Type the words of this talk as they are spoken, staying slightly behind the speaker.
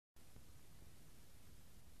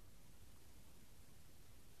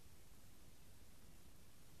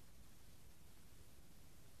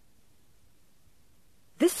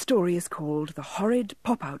This story is called The Horrid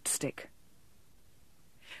Pop-Out Stick.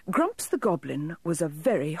 Grumps the Goblin was a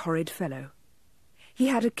very horrid fellow. He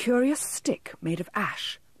had a curious stick made of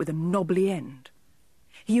ash with a knobbly end.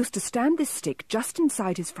 He used to stand this stick just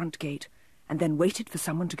inside his front gate and then waited for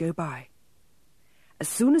someone to go by. As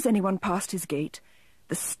soon as anyone passed his gate,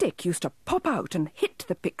 the stick used to pop out and hit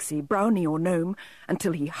the pixie, brownie or gnome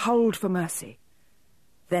until he howled for mercy.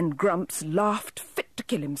 Then Grumps laughed fit to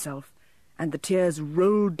kill himself, and the tears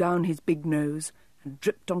rolled down his big nose and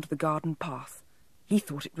dripped onto the garden path. He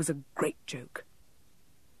thought it was a great joke.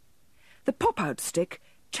 The pop-out stick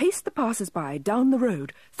chased the passers-by down the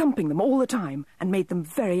road, thumping them all the time, and made them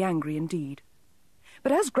very angry indeed.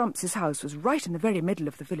 But as Grumps's house was right in the very middle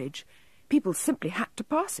of the village, people simply had to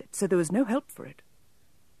pass it, so there was no help for it.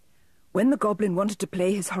 When the goblin wanted to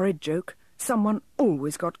play his horrid joke, someone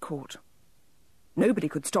always got caught. Nobody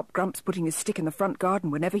could stop Grumps putting his stick in the front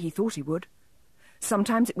garden whenever he thought he would.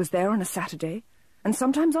 Sometimes it was there on a Saturday, and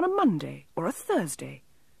sometimes on a Monday or a Thursday.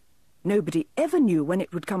 Nobody ever knew when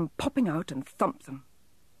it would come popping out and thump them.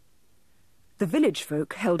 The village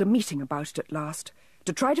folk held a meeting about it at last,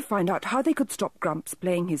 to try to find out how they could stop Grumps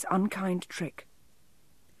playing his unkind trick.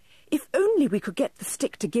 "If only we could get the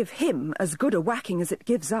stick to give him as good a whacking as it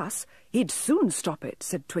gives us, he'd soon stop it,"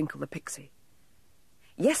 said Twinkle the Pixie.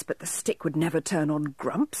 "Yes, but the stick would never turn on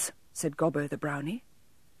Grumps," said Gobbo the Brownie.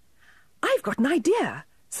 "I've got an idea,"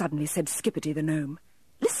 suddenly said Skippity the Gnome.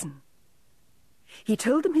 "Listen." He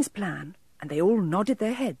told them his plan, and they all nodded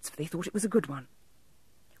their heads, for they thought it was a good one.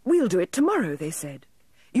 "We'll do it tomorrow," they said.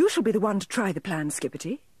 "You shall be the one to try the plan,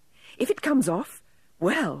 Skippity. If it comes off,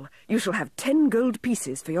 well, you shall have 10 gold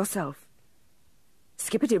pieces for yourself."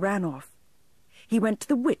 Skippity ran off. He went to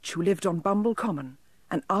the witch who lived on Bumble Common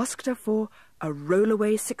and asked her for a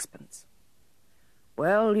roll-away sixpence.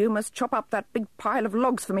 "Well, you must chop up that big pile of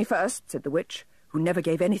logs for me first," said the witch, who never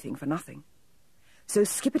gave anything for nothing. So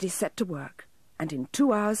Skippity set to work, and in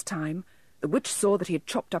 2 hours' time the witch saw that he had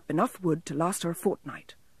chopped up enough wood to last her a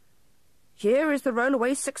fortnight. "Here is the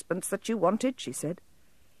roll-away sixpence that you wanted," she said.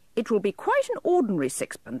 "It will be quite an ordinary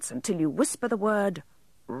sixpence until you whisper the word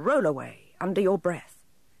roll-away under your breath."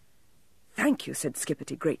 "Thank you," said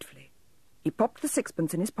Skippity gratefully. He popped the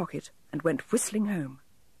sixpence in his pocket and went whistling home.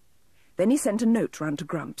 Then he sent a note round to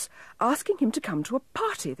Grumps, asking him to come to a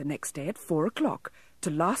party the next day at 4 o'clock, to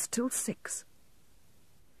last till 6.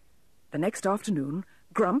 The next afternoon,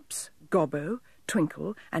 Grumps, Gobbo,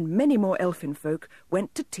 Twinkle, and many more elfin folk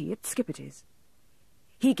went to tea at Skippity's.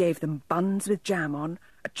 He gave them buns with jam on,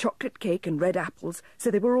 a chocolate cake and red apples, so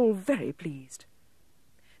they were all very pleased.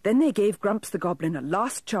 Then they gave Grumps the Goblin a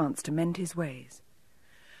last chance to mend his ways.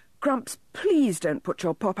 "Grumps, please don't put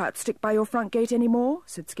your pop-out stick by your front gate any more,"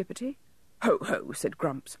 said Skippity. "Ho, ho," said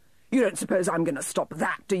Grumps. "You don't suppose I'm going to stop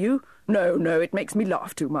that, do you? No, no, it makes me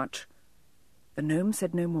laugh too much." The gnome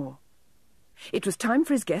said no more. It was time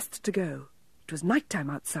for his guests to go. It was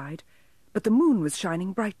night-time outside, but the moon was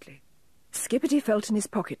shining brightly. Skippity felt in his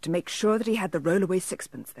pocket to make sure that he had the roll-away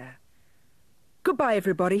sixpence there. "Goodbye,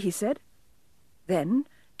 everybody," he said. Then,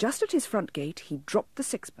 just at his front gate, he dropped the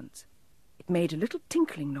sixpence. It made a little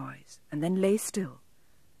tinkling noise, and then lay still.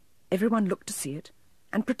 Everyone looked to see it,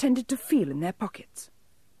 and pretended to feel in their pockets.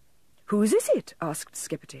 "Whose is it?" asked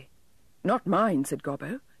Skippity. "Not mine," said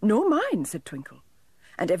Gobbo. "Nor mine," said Twinkle.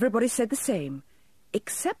 And everybody said the same,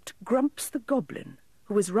 except Grumps the Goblin,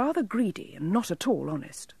 who was rather greedy and not at all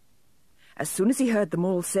honest. As soon as he heard them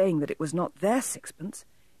all saying that it was not their sixpence,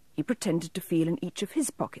 he pretended to feel in each of his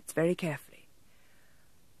pockets very carefully.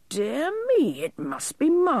 "Dear me, it must be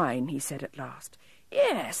mine," he said at last.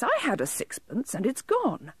 "Yes, I had a sixpence, and it's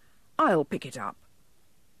gone. I'll pick it up."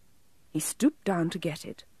 He stooped down to get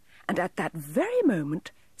it, and at that very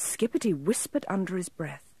moment Skippity whispered under his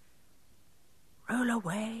breath. "Roll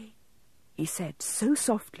away," he said so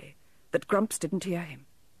softly that Grumps didn't hear him.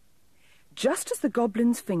 Just as the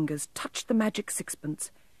goblin's fingers touched the magic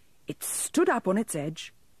sixpence, it stood up on its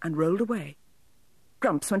edge and rolled away.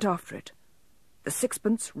 Grumps went after it. The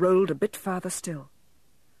sixpence rolled a bit farther still.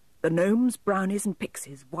 The gnomes, brownies, and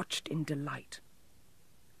pixies watched in delight.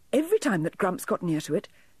 Every time that Grumps got near to it,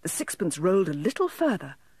 the sixpence rolled a little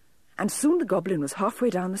further, and soon the goblin was halfway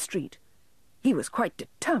down the street. He was quite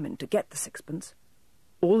determined to get the sixpence.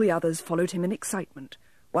 All the others followed him in excitement,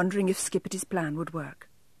 wondering if Skippity's plan would work.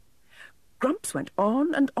 Grumps went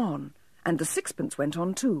on, and the sixpence went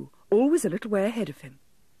on too, always a little way ahead of him.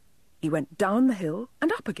 He went down the hill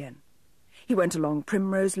and up again. He went along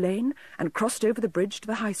Primrose Lane and crossed over the bridge to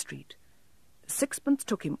the High Street. The sixpence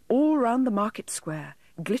took him all round the market square,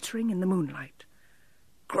 glittering in the moonlight.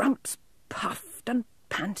 Grumps puffed and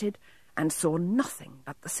panted and saw nothing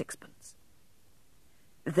but the sixpence.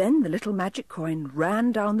 Then the little magic coin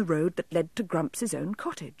ran down the road that led to Grumps's own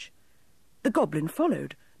cottage. The goblin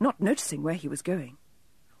followed, not noticing where he was going.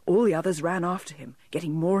 All the others ran after him,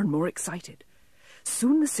 getting more and more excited.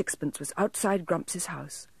 Soon the sixpence was outside Grumps's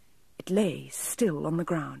house. It lay still on the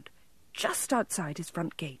ground, just outside his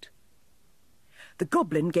front gate. The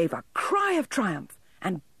goblin gave a cry of triumph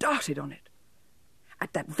and darted on it.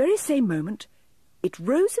 At that very same moment, it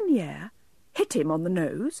rose in the air, hit him on the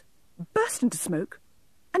nose, burst into smoke,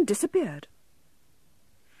 and disappeared.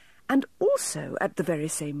 And also, at the very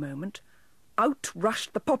same moment, out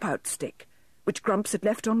rushed the pop-out stick, which Grumps had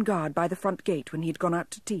left on guard by the front gate when he had gone out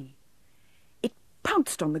to tea. It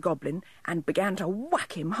pounced on the goblin and began to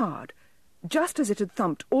whack him hard, just as it had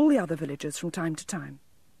thumped all the other villagers from time to time.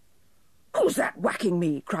 "Who's that whacking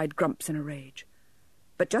me?" cried Grumps in a rage.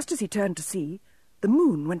 But just as he turned to see, the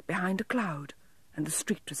moon went behind a cloud, and the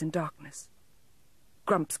street was in darkness.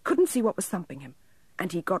 Grumps couldn't see what was thumping him,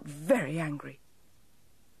 and he got very angry.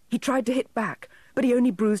 He tried to hit back, but he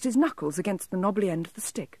only bruised his knuckles against the knobbly end of the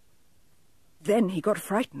stick. Then he got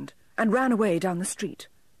frightened and ran away down the street.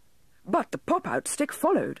 But the pop-out stick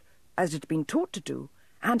followed, as it had been taught to do,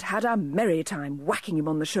 and had a merry time whacking him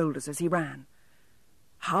on the shoulders as he ran.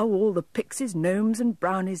 How all the pixies, gnomes, and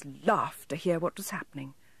brownies laughed to hear what was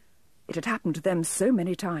happening. It had happened to them so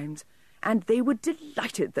many times, and they were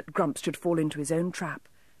delighted that Grumps should fall into his own trap.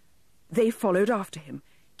 They followed after him,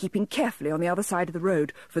 keeping carefully on the other side of the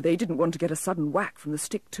road, for they didn't want to get a sudden whack from the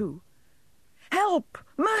stick too. "Help!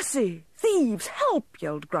 Mercy! Thieves! Help!"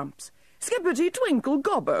 yelled Grumps. "Skippity, Twinkle,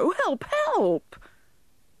 Gobbo! Help! Help!"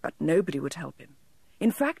 But nobody would help him.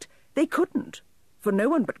 In fact, they couldn't, for no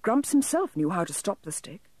one but Grumps himself knew how to stop the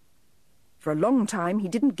stick. For a long time he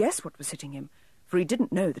didn't guess what was hitting him, for he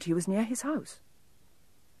didn't know that he was near his house.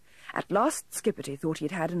 At last Skippity thought he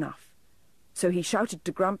had had enough, so he shouted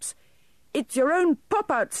to Grumps, "It's your own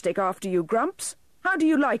pop-out stick after you, Grumps. How do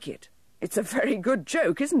you like it? It's a very good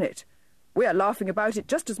joke, isn't it? We're laughing about it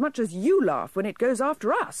just as much as you laugh when it goes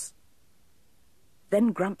after us."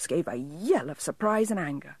 Then Grumps gave a yell of surprise and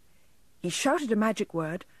anger. He shouted a magic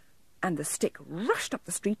word, and the stick rushed up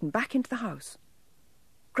the street and back into the house.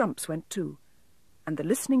 Grumps went too, and the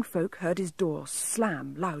listening folk heard his door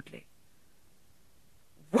slam loudly.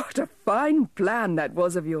 "What a fine plan that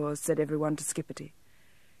was of yours," said everyone to Skippity.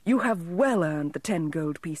 "You have well earned the 10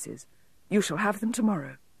 gold pieces. You shall have them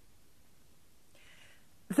tomorrow."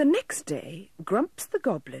 The next day, Grumps the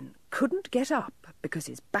goblin couldn't get up because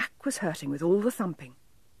his back was hurting with all the thumping.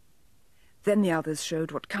 Then the others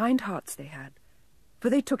showed what kind hearts they had, for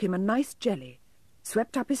they took him a nice jelly,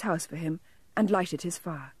 swept up his house for him, and lighted his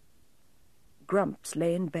fire. Grumps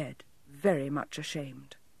lay in bed, very much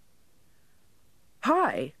ashamed.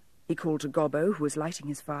 "Hi!" he called to Gobbo, who was lighting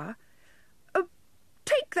his fire.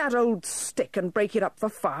 "Take that old stick and break it up for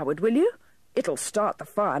firewood, will you? It'll start the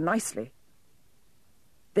fire nicely."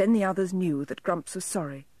 Then the others knew that Grumps was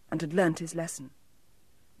sorry and had learnt his lesson.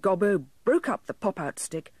 Gobbo broke up the pop-out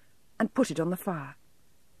stick and put it on the fire.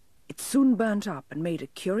 It soon burnt up and made a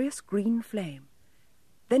curious green flame.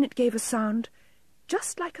 Then it gave a sound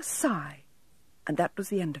just like a sigh, and that was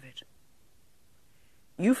the end of it.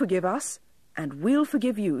 "You forgive us, and we'll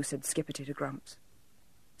forgive you," said Skippity to Grumps.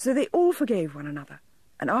 So they all forgave one another,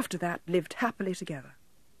 and after that lived happily together.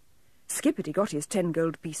 Skippity got his 10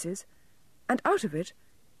 gold pieces, and out of it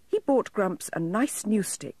he bought Grumps a nice new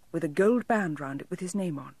stick with a gold band round it with his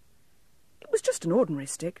name on. It was just an ordinary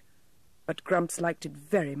stick, but Grumps liked it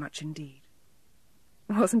very much indeed.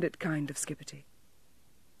 Wasn't it kind of Skippity?